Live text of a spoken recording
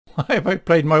Why have I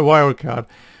played my wildcard?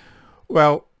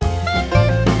 Well,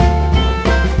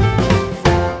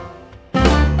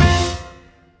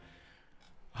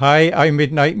 hi, I'm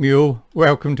Midnight Mule.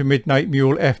 Welcome to Midnight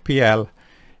Mule FPL.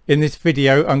 In this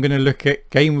video, I'm going to look at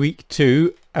game week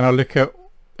 2, and I'll look at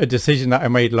a decision that I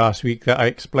made last week that I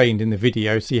explained in the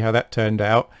video, see how that turned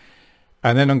out.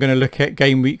 And then I'm going to look at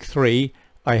game week 3.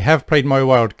 I have played my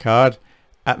wildcard.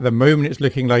 At the moment, it's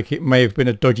looking like it may have been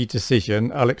a dodgy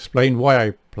decision. I'll explain why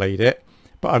I played it,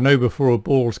 but I know before a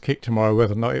ball's kicked tomorrow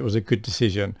whether or not it was a good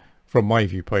decision from my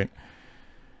viewpoint.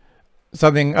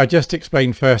 Something I just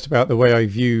explained first about the way I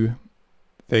view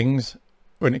things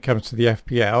when it comes to the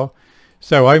FPL.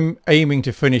 So I'm aiming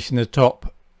to finish in the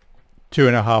top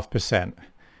 2.5%.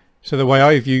 So the way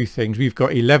I view things, we've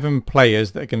got 11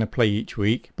 players that are going to play each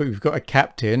week, but we've got a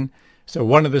captain. So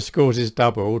one of the scores is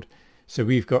doubled. So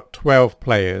we've got 12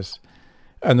 players.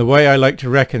 And the way I like to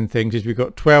reckon things is we've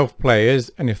got 12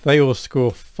 players, and if they all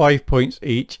score 5 points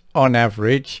each on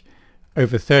average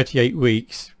over 38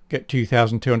 weeks, get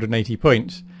 2,280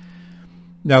 points.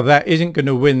 Now that isn't going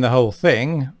to win the whole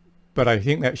thing, but I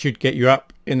think that should get you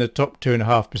up in the top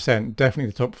 2.5%,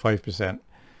 definitely the top 5%.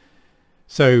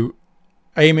 So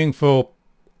aiming for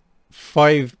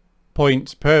 5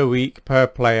 points per week per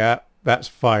player, that's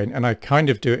fine. And I kind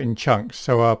of do it in chunks,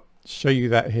 so I'll show you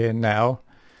that here now.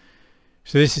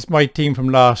 So this is my team from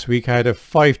last week. I had a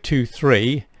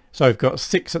 5-2-3, so I've got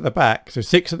 6 at the back. So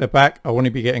 6 at the back, I want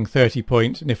to be getting 30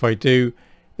 points, and if I do,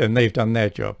 then they've done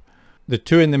their job. The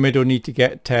 2 in the middle need to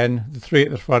get 10, the 3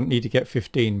 at the front need to get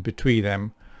 15 between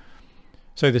them.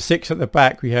 So the 6 at the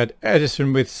back, we had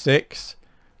Edison with 6,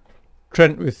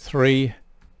 Trent with 3,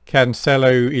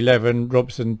 Cancelo 11,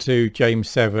 Robson 2, James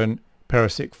 7,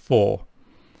 Perisic 4.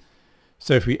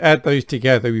 So if we add those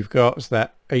together, we've got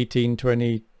that 18,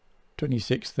 20,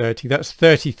 26, 30. That's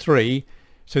 33.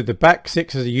 So the back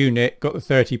 6 as a unit got the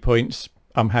 30 points.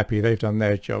 I'm happy, they've done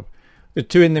their job. The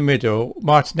 2 in the middle,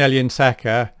 Martinelli and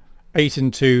Saka, 8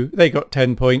 and 2, they got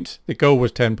 10 points. The goal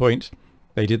was 10 points.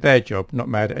 They did their job, not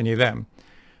mad at any of them.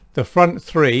 The front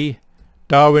 3,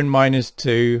 Darwin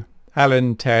 -2,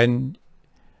 Allen 10,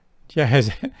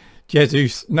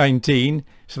 Jesus 19,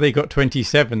 so they got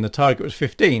 27. The target was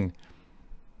 15.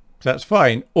 So that's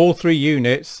fine. All 3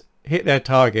 units hit their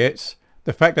targets.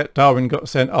 The fact that Darwin got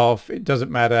sent off, it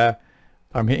doesn't matter.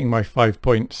 I'm hitting my 5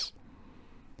 points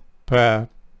per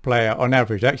player on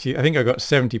average. Actually, I think I got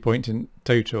 70 points in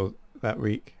total that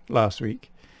week, last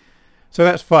week. So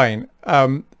that's fine.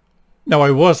 Now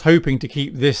I was hoping to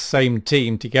keep this same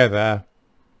team together,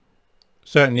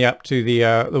 certainly up to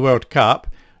the World Cup.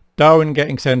 Darwin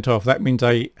getting sent off, that means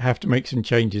I have to make some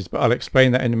changes, but I'll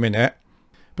explain that in a minute.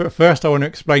 But first I want to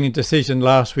explain a decision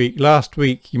last week. Last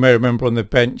week, you may remember on the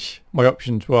bench, my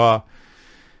options were,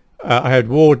 I had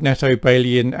Ward, Neto,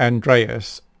 Bailey and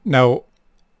Andreas. Now,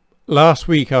 last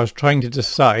week I was trying to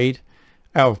decide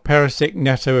out of Perisic,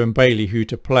 Neto and Bailey who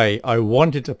to play. I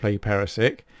wanted to play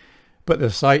Perisic, but the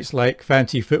sites like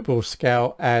Fantasy Football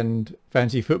Scout and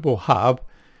Fantasy Football Hub,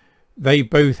 they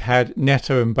both had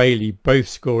Neto and Bailey both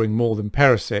scoring more than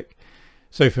Perisic.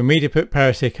 So for me to put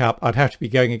Perisic up, I'd have to be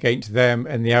going against them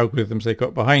and the algorithms they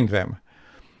got behind them.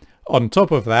 On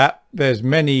top of that, there's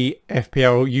many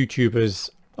FPL YouTubers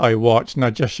I watch, and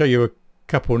I'll just show you a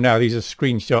couple now. These are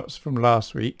screenshots from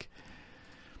last week.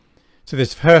 So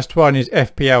this first one is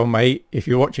FPL Mate. If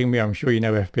you're watching me, I'm sure you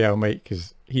know FPL Mate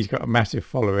because he's got a massive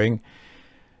following.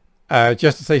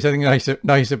 Just to say something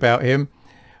nice about him,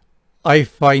 I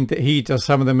find that he does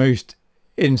some of the most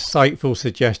insightful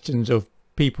suggestions of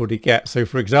people to get. So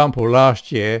for example,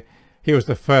 last year he was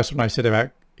the first one I said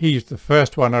about, he's the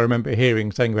first one I remember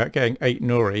hearing saying about getting 8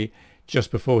 Nori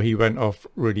just before he went off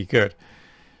really good.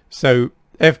 So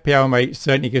FPL Mate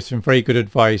certainly gives some very good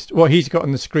advice. What he's got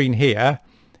on the screen here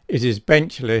is his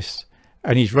bench list,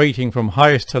 and he's rating from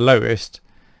highest to lowest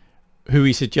who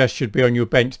he suggests should be on your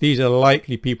bench. These are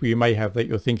likely people you may have that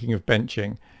you're thinking of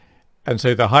benching, and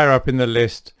so the higher up in the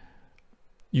list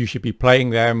you should be playing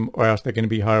them, or else they're going to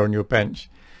be higher on your bench.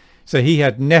 So he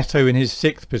had Neto in his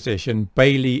 6th position,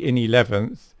 Bailey in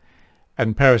 11th,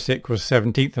 and Perisic was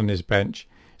 17th on his bench.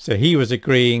 So he was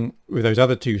agreeing with those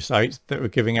other 2 sites that were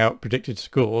giving out predicted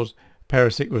scores.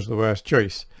 Perisic was the worst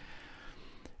choice.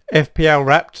 FPL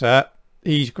Raptor,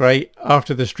 he's great.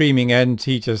 After the streaming ends,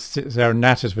 he just sits there and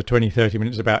natters for 20-30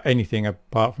 minutes about anything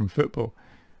apart from football.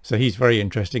 So he's very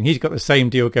interesting. He's got the same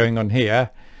deal going on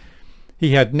here.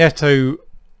 He had Neto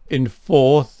in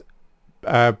 4th,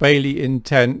 Bailey in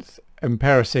 10th and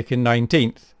Perisic in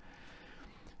 19th.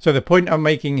 So the point I'm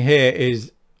making here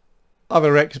is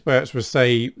other experts will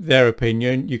say their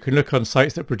opinion. You can look on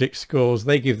sites that predict scores.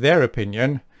 They give their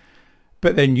opinion.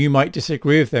 but then you might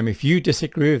disagree with them. If you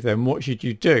disagree with them, what should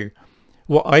you do?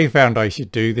 What I found I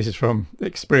should do, this is from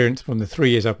experience from the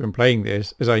 3 years I've been playing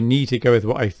this, is I need to go with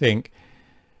what I think.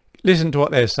 Listen to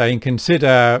what they're saying,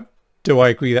 consider, do I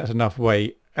agree that's enough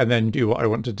weight, and then do what I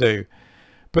want to do.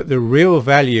 But the real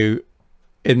value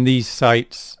in these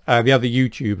sites, the other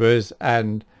YouTubers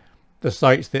and the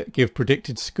sites that give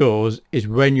predicted scores, is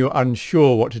when you're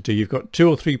unsure what to do. You've got 2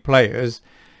 or 3 players,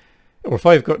 or if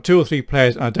I've got 2 or 3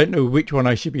 players and I don't know which one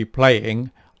I should be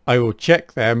playing, I will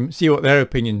check them, see what their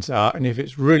opinions are, and if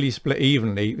it's really split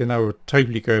evenly, then I will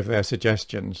totally go with their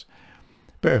suggestions.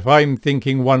 But if I'm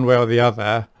thinking one way or the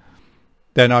other,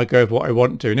 then I go with what I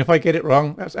want to. And if I get it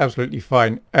wrong, that's absolutely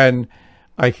fine. And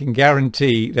I can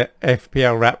guarantee that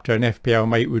FPL Raptor and FPL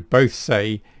Mate would both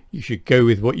say you should go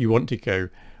with what you want to go.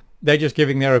 They're just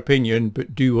giving their opinion,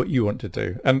 but do what you want to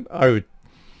do. And I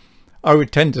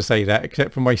would tend to say that,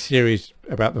 except for my series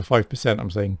about the 5%,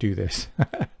 I'm saying do this.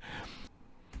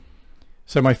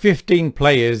 So my 15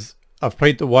 players, I've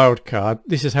played the wild card.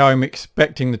 This is how I'm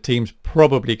expecting the team's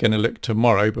probably going to look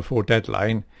tomorrow before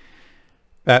deadline.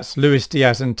 That's Luis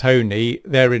Diaz and Tony.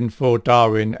 They're in for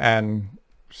Darwin and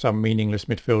some meaningless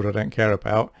midfielder I don't care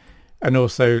about. And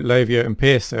also Lavia and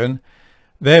Pearson.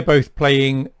 They're both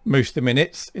playing most of the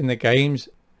minutes in the games.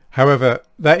 However,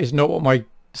 that is not what my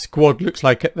squad looks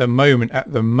like at the moment.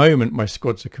 At the moment, my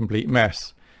squad's a complete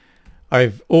mess.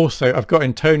 I've got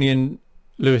in Tony and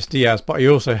Luis Diaz, but I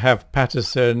also have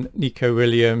Patterson, Nico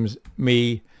Williams,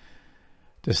 me,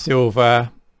 De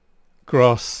Silva,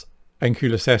 Gross and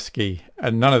Kulusevski,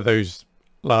 and none of those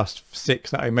last 6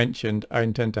 that I mentioned I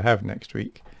intend to have next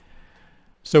week.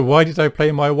 So why did I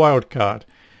play my wild card?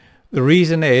 The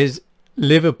reason is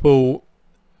Liverpool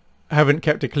haven't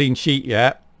kept a clean sheet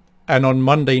yet, and on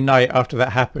Monday night after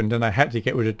that happened and I had to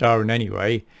get rid of Darwin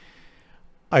anyway,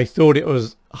 I thought it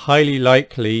was highly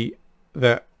likely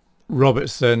that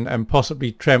Robertson and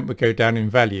possibly Trent would go down in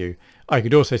value. I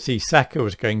could also see Saka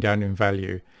was going down in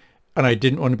value, and I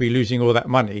didn't want to be losing all that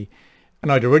money.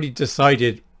 And I'd already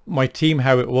decided my team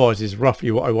how it was is roughly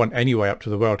what I want anyway up to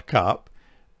the World Cup.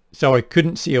 So I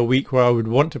couldn't see a week where I would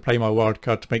want to play my wild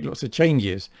card to make lots of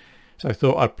changes. So I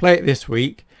thought I'd play it this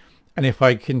week, and if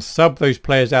I can sub those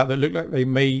players out that look like they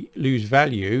may lose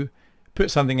value,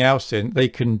 put something else in, they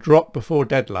can drop before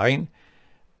deadline,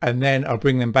 and then I'll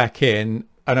bring them back in,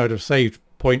 and I would have saved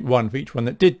 0.1 for each one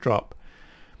that did drop.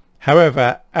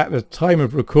 However, at the time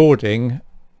of recording,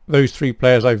 those 3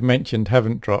 players I've mentioned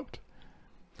haven't dropped.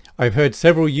 I've heard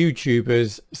several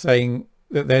YouTubers saying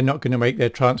that they're not going to make their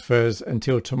transfers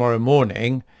until tomorrow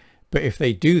morning, but if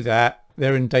they do that,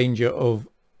 they're in danger of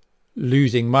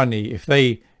losing money.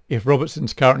 If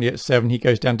Robertson's currently at 7, he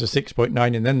goes down to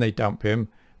 6.9 and then they dump him,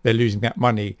 they're losing that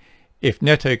money. If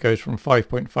Neto goes from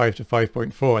 5.5 to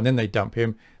 5.4 and then they dump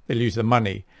him, they lose the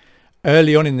money.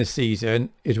 Early on in the season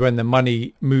is when the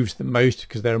money moves the most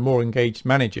because there are more engaged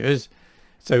managers.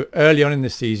 So early on in the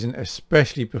season,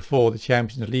 especially before the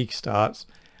Champions League starts,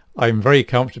 I'm very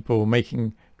comfortable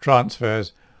making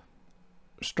transfers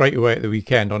straight away at the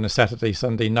weekend on a Saturday,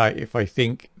 Sunday night if I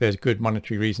think there's good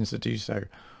monetary reasons to do so.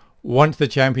 Once the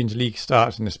Champions League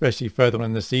starts, and especially further on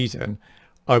in the season,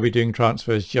 I'll be doing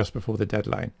transfers just before the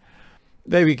deadline.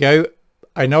 There we go.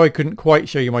 I know I couldn't quite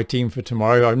show you my team for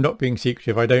tomorrow. I'm not being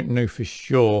secretive. I don't know for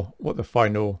sure what the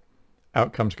final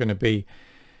outcome's going to be.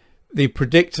 The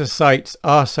predictor sites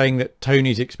are saying that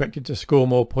Tony's expected to score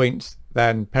more points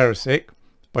than Perisic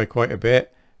by quite a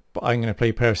bit, but I'm going to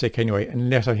play Perisic anyway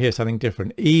unless I hear something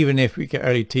different, even if we get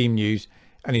early team news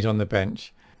and he's on the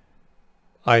bench.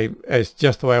 It's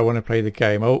just the way I want to play the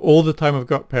game. All the time I've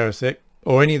got Perisic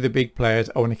or any of the big players,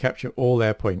 I want to capture all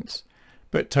their points.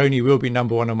 But Tony will be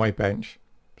number 1 on my bench.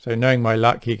 So knowing my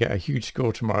luck, he'll get a huge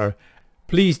score tomorrow.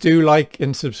 Please do like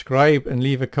and subscribe and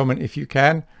leave a comment if you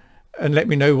can. And let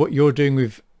me know what you're doing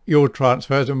with your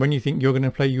transfers and when you think you're going to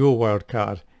play your wild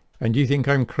card. And do you think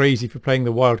I'm crazy for playing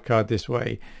the wild card this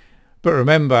way? But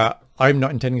remember, I'm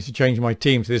not intending to change my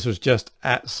team. So this was just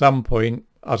at some point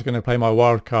I was going to play my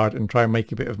wild card and try and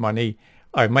make a bit of money.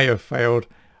 I may have failed.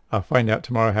 I'll find out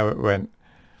tomorrow how it went.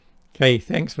 Okay,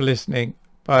 thanks for listening.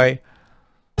 Bye.